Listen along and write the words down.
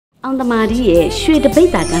အောင်သမားကြီးရဲ့ရွှေတပိတ်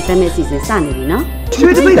တာကန်ဆယ်မဲ့စီစဉ်စနေပြီနော်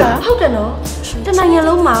ရွှေတပိတ်တာဟုတ်တယ်နော်တနိုင်ငံ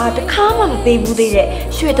လုံးမှာတစ်ခါမှမပေးဘူးသေးတဲ့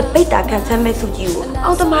ရွှေတပိတ်တာကန်ဆယ်မဲ့စုကြီးကို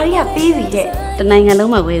အောင်သမားကြီးကပေးပြီတဲ့တနိုင်ငံ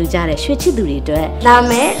လုံးမှာဝယ်ယူကြတဲ့ရွှေချစ်သူတွေအတွက်လာ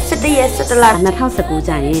မယ်17ရက်17လ2019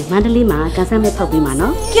ကျရင်မန္တလေးမှာကန်ဆယ်မဲ့ဖောက်ပြီးမှာ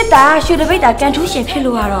နော်ကိတာရွှေတပိတ်တာကန်ထူးရှင်ဖြစ်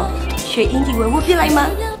လို့ကတော့ရွှေအင်ကြီးဝယ်ဖို့ပြလိုက်မှာ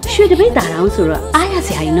ရွှေတပိတ်တာတောင်ဆိုတော့အားရစ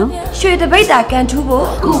ရာကြီးနော်ရွှေတပိတ်တာကန်ထူးဖို့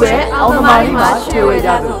အခုပဲအောင်သမားကြီးမှာရွှေဝယ်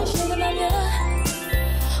ကြစို့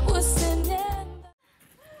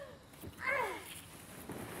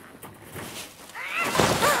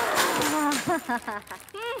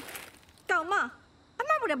ကောင်မအ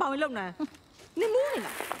မဘယ်နဲ့ဘောင်လုံးနေနေမူးနေ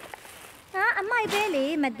လားဟာအမိုက်ပဲလေ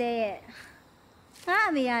မတဲ့ရဲ့ငါ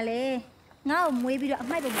အမေကလေငါ့ကိုမွေးပြီးတော့အ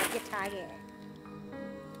မိုက်ပုံမှာပြစ်ထားခဲ့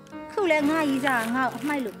ခုလဲငါကြီးစားငါ့ကိုအ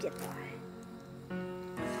မိုက်လို့ပြစ်သွားတယ်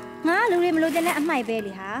ငါလူတွေမလို့တဲ့နဲ့အမိုက်ပဲ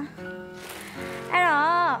လေဟာအဲ့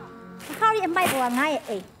တော့ခေါင်းရီအမိုက်ပေါ်ကငါရဲ့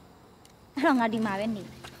အိမ်အဲ့တော့ငါဒီမှာပဲနေ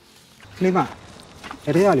ကလေးမတ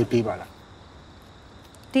ရေရလေးပေးပါလား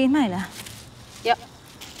တေးမိုက်လားရော့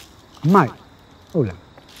အမိုက်ဟုတ်လား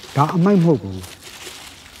ဒါအမိုက်မဟုတ်ဘူး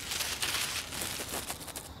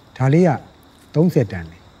ဒါလေးက30တန်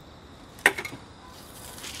တယ်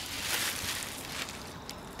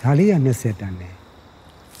ဒါလေးက20တန်တယ်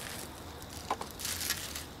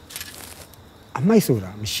အမိုက်ဆို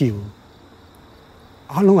တာမရှိဘူး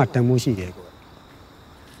အားလုံးကတန်ဖိုးရှိတယ်ကွ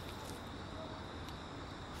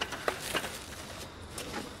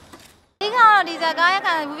ဒီဇာကားရ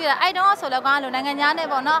ခံဘူးပြတာအဲ့တော့ဆိုတော့ကလိုနိုင်ငံသားနဲ့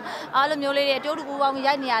ပေါ့နော်အဲ့လိုမျိုးလေးတွေအတိုးတူပူပေါင်း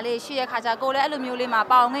ရိုက်နေရလေးရှိရခါကြကိုလည်းအဲ့လိုမျိုးလေးမှာ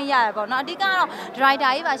ပေါအောင်ငှက်ရတယ်ပေါ့နော်အဓိကတော့ဒရိုက်တာ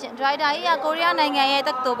ကြီးပါရှင်ဒရိုက်တာကြီးကကိုရီးယားနိုင်ငံရဲ့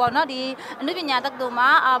တက္ကသိုလ်ပေါ့နော်ဒီအနုပညာတက္ကသိုလ်မှာ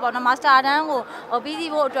ပေါ့နော်မာစတာတန်းကိုပြီး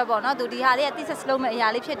စီးဖို့အတွက်ပေါ့နော်သူဒီဟာလေးက thesis လုပ်မဲ့အရာ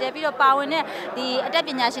လေးဖြစ်တယ်ပြီးတော့ပါဝင်တဲ့ဒီအတတ်ပ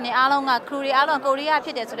ညာရှင်တွေအားလုံးက crew တွေအားလုံးကိုရီးယားဖြ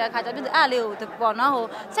စ်တယ်ဆိုတဲ့အခါကျတော့အဲ့လေးကိုပေါ့နော်ဟို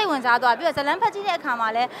စိတ်ဝင်စားသွားပြီးတော့ဇလန်ဖတ်ကြည့်တဲ့အခါမှာ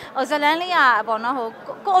လည်းဇလန်လေးကပေါ့နော်ဟို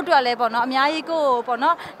ကို့အတွက်လည်းပေါ့နော်အများကြီးကိုပေါ့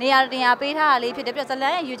နော်နေရာပေးထားတာလေးဖြစ်တယ်ပြီးတော့ဇလ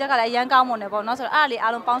န်ရဲ့ယူချက်ကလည်းအရန်ကောင်းမွန်တယ်ပေါ့နော်ဆိုတော့အဲ့လေး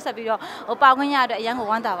အားလုံးပေါင်းဆက်ပြီးတော့ဟိုပါခွင့်ရအတွက်အရန်ကို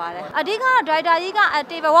ဝမ်းသာပါတယ်အဓိကဒရိုက်တာကြီးက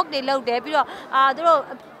table work တွေလုပ်တယ်ပြီးတော့သူတို့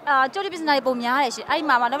ကျိုးဒီ business တွေပုံများတယ်ရှင်အဲ့ဒီ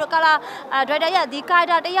မှာနောက်ကာလာဒရိုက်တာကြီးကဒီကာ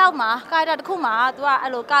တာတစ်ယောက်မှာကာတာတစ်ခုမှာသူက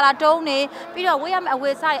အဲ့လိုကာလာတုံးနေပြီးတော့ဝေးရမယ့်အ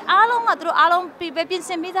ဝေးစားအားလုံးကသူတို့အားလုံးပြင်ဆ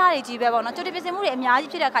င်ပေးသားတွေကြီးပဲပေါ့နော်ကျိုးဒီပြင်ဆင်မှုတွေအများ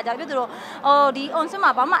ကြီးဖြစ်တဲ့ခါကျတော့သူတို့ဟိုဒီ on set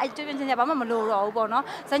မှာဘာမှကျိုးပြင်ဆင်စရာဘာမှမလိုတော့ဘူးပေါ့နော်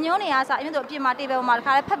ဇညုံးတွေကစအရင်တို့အပြင်မှာ table ပေါ်မှာတစ်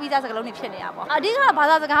ခါလဲဖတ်ပြီးသားစကားလုံးတွေဖြစ်နေတာပေါ့အဓိကဘာ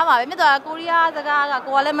သာစကားပါပဲမြတ်တော်ကိုရီးယားစကားက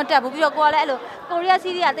ကိုကလည်းမတက်ဘူးပြီးတော့ကိုကလည်းအဲ့လိုကိုရီးယား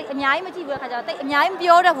စီးရီးကတိတ်အများကြီးမကြည့်ဘူးတဲ့ခါကျတော့တိတ်အများကြီးမ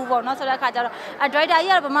ပြောတတ်ဘူးပေါ့နော်ဆိုတဲ့ခါကျတော့ဒရိုက်တာ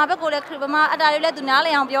ကြီးကဗမာဘက်ကိုလည်းဗမာအတားတွေလည်းသူနားလ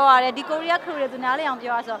ည်အောင်ပြောရတယ်ဒီကိုရီးယားခရူတွေသူနားလည်အောင်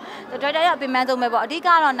ပြောရဆိုတော့ဒရိုက်တာရအပင်ပန်းဆုံးပဲပေါ့အဓိက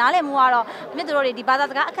တော့နားလည်မှုကတော့မြစ်တို့တွေဒီဘာသာ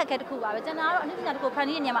စကားအခက်အခဲတစ်ခုပါပဲကျွန်တော်ကတော့အနည်းငယ်တစ်ခုဖန်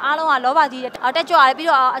တီးတဲ့နေရာမှာအားလုံးကလောဘကြီးတက်ကြွရတယ်ပြီး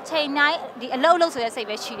တော့အချိန်တိုင်းဒီအလုပ်ဆိုတဲ့စိတ်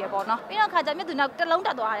ပဲရှိတယ်ပေါ့နော်ပြီးတော့ခါကျမြစ်သူနောက်တစ်လုံးတ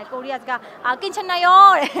က်သွားတယ်ကိုရီးယားစကားကင်ချနယော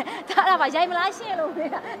တဲ့ဒါအဲ့ဒါပါရိုက်မလားရှင်းလို့နေ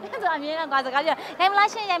တာမြစ်သူအမြဲတမ်းကစကားပြောရိုက်မလား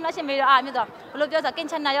ရှင်းပြီးတော့မြစ်သူဘယ်လိုပြောဆိုကင်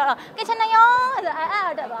ချနယောဆို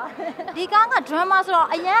အဲ့တက်သွားဒီကားက drama ဆိုတော့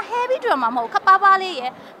အရန် heavy drama မဟုတ်ခပ်ပါးပါးလေးရ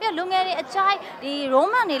ယ်ပြီးတော့လူငယ်တွေအချိုက်ဒီ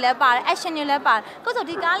romance တွေလည်းပါတယ် action တွေလည်းပါတယ်ကိုဆို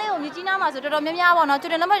ဒီကားလေးကိုမြကြီးနားမှာဆိုတော်တော်များများပေါ့နော်ကျွ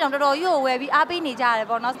တ်တယ်လက်မတောင်တော်တော်ရွဝယ်ပြီးအားပေးနေကြရတယ်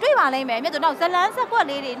ပေါ့နော်တွေ့ပါလိမ့်မယ်မြတ်တို့နောက်ဇလန်းဆက်ကွက်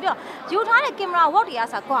လေးတွေပြီးတော့ယူထားတဲ့ကင်မရာဝေါ့တွေက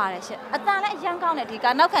စားကွာရတယ်ရှင့်အတန်လည်းအရန်ကောင်းတယ်ဒီက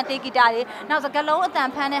နောက်ခံတေးဂီတာတွေနောက်စကလုံးအတန်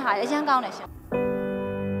ဖမ်းတဲ့ဟာလည်းအရန်ကောင်းတယ်ရှင့်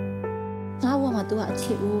ငါ့ဘဝမှာ तू ကအချ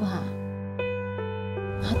စ်ဦးဟာ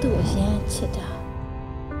ငါ तू အရန်ချစ်တာ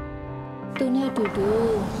तू နဲ့အတူတူ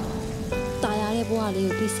ตายရတဲ့ဘဝလေး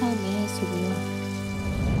ကိုတိဆောက်မယ်ဆိုပြီးတော့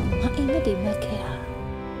ငါအိမ်မက်တွေမက်ခဲ့တာ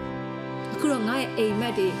အခုတော့ငါရဲ့အိမ်မ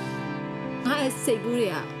က်တွေငါရဲ့စိတ်ကူးတွေ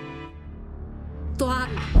ကတွား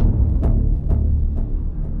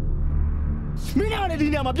မင်းကလည်းဒီ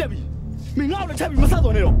နေရာမှာပြက်ပြီမင်းငါ့ကိုလည်းချက်ပြီးမဆက်သွ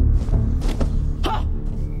န်နဲ့တော့ဟာ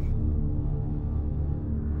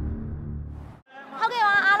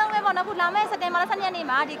အခုလာမယ့်စက်တင်ဘာလ12ရက်နေ့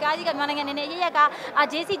မှာဒီကားကြီးကမြန်မာနိုင်ငံနေရက်က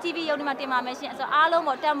JCTV ရုံဒီမှာတင်ပါမယ်ရှင်ဆိုအားလုံး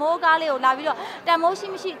ပေါ့တန်မိုးကားလေးကိုလာပြီးတော့တန်မိုးရှိ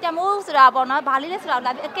မရှိတန်မိုးဆိုတာပေါ့နော်ဗာလေးလဲဆိုတာ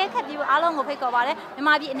လာပြီးအကဲခတ်ပြီးအားလုံးကိုဖိတ်ခေါ်ပါတယ်မြန်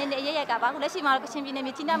မာပြည်အနေနဲ့ရက်ကပါအခုလက်ရှိမှာကချင်ပြည်နယ်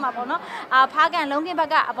မြေကြီးနားမှာပေါ့နော်ဖားကန်လုံးကင်းဘက်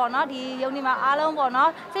ကပေါ့နော်ဒီရုံဒီမှာအားလုံးပေါ့နော်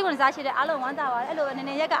စိတ်ဝင်စားရှိတဲ့အားလုံးဝမ်းသာပါတယ်အဲ့လိုအနေ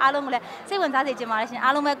နဲ့ရက်ကအားလုံးကိုလည်းစိတ်ဝင်စားစေချင်ပါတယ်ရှင်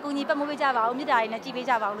အားလုံးပဲကူညီပတ်မှုပေးကြပါဦးမြစ်တာတွေနဲ့ကြည်ပေး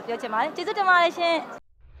ကြပါဦးလို့ပြောချင်ပါတယ်ကျေးဇူးတင်ပါတယ်ရှ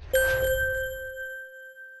င်